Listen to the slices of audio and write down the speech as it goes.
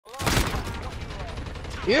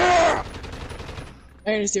Yeah!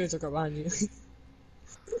 And his teammates are behind you.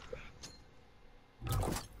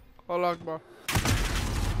 Allah Akbar.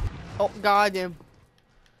 Oh, goddamn.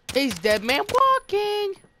 He's dead man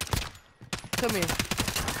walking. Come here.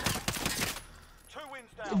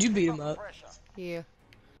 Did you beat him up? Yeah.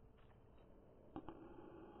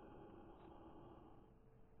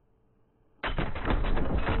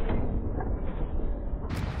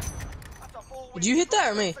 Did you hit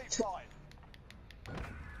that or me?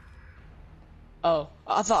 Oh,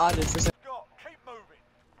 I thought I did for a second.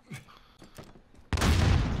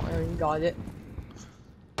 I got it.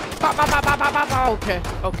 Okay,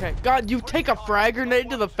 okay. God, you take a frag grenade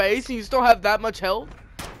to the face and you still have that much health?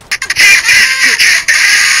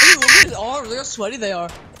 Hey, look at his arms. Look how sweaty they are.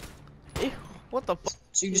 Ew, what the fuck?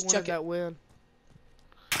 So you just check that win.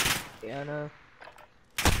 Yeah, I know.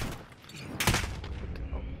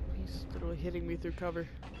 He's literally hitting me through cover.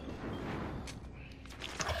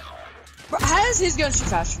 Bro, how does his gun shoot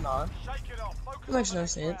faster than mine? That makes no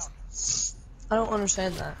sense. I don't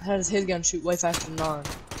understand that. How does his gun shoot way faster than mine?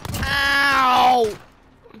 Ow!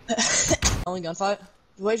 Only gunfight?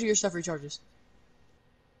 Wait till your stuff recharges.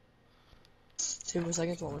 2 more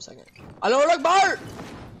seconds, 1 more second. I know look, Bart!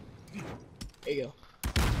 There you go.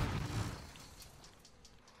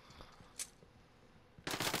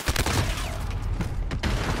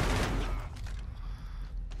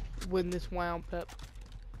 Win this wound, Pep.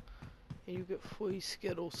 And you get free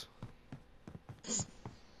Skittles.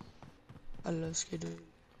 I love Skittles.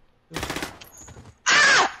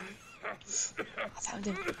 Ah! I found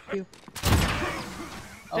him. You.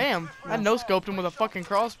 Oh, Damn, I no-scoped him with a fucking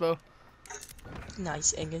crossbow.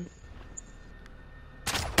 Nice, Engen.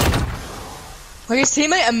 Like his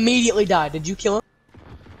teammate immediately died. Did you kill him?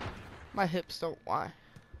 My hips don't lie.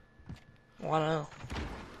 Well, I don't know.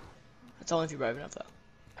 That's only if you're brave enough, though.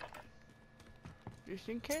 Just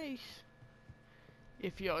in case.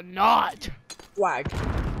 If you're not. Wag.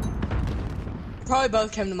 Probably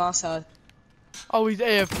both came to my side. Oh, he's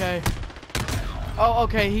AFK. Oh,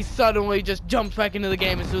 okay, he suddenly just jumps back into the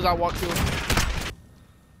game as soon as I walk through him.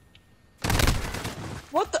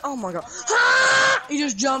 What the? Oh my god. Ah! He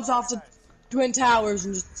just jumps off the Twin Towers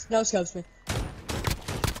and just no-scopes me.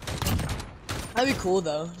 That'd be cool,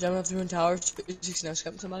 though. Jumping off the Twin Towers, just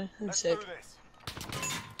no-scoping somebody. That'd be sick.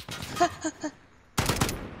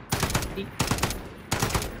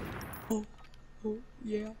 Oh,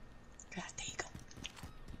 yeah. God, there you go.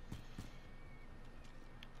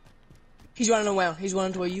 He's running around. He's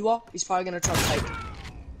running to where you are. He's probably gonna try to fight.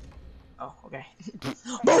 Oh, okay.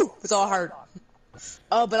 Boom! That's all I heard.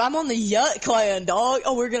 But I'm on the Yut clan, dog.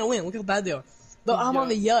 Oh, we're gonna win. Look how bad they are. But I'm on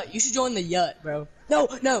the Yut. You should join the Yut, bro. No,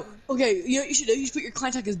 no. Okay, you know what you should do? You should put your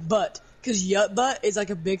clan tag as butt. Cause Yut butt is like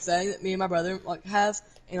a big thing that me and my brother like have,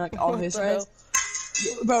 and like all his friends.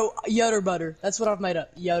 Bro, Yut or butter. That's what I've made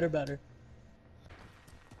up. Yut or butter.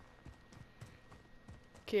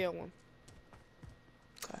 Kill him.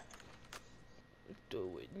 Okay.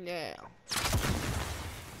 Do it now.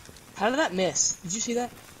 How did that miss? Did you see that?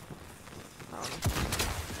 I don't know.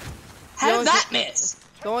 How did that miss?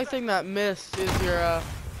 The only thing that missed is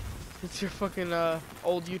it's your fucking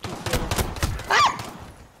old YouTube channel. Ah!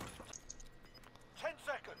 10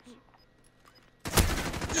 seconds.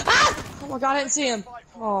 Ah! Oh my god, I didn't see him.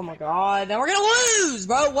 Oh my god, now we're gonna lose,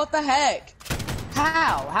 bro. What the heck?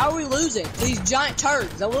 How? How are we losing to these giant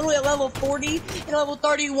turds? They're literally at level 40 and level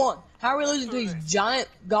 31. How are we losing to these giant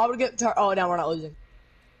gobbledygook turds? Oh, now we're not losing.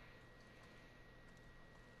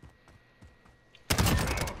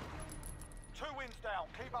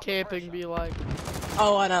 Camping be like.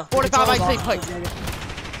 Oh, I know. 45 I take place.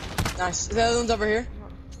 Nice. The other one's over here.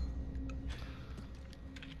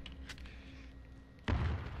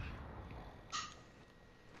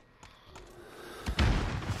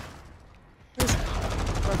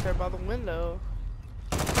 Right there by the window.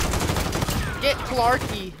 Get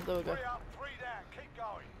Clarky. There we go.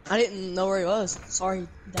 I didn't know where he was. Sorry, he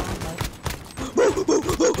died,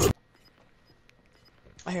 bud.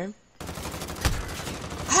 I hear him.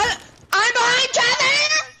 I'm behind Kevin!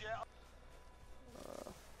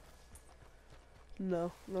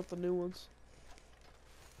 No, not the new ones.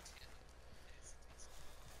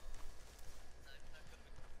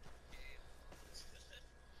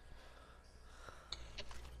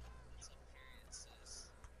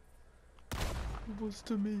 It was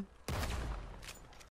to me.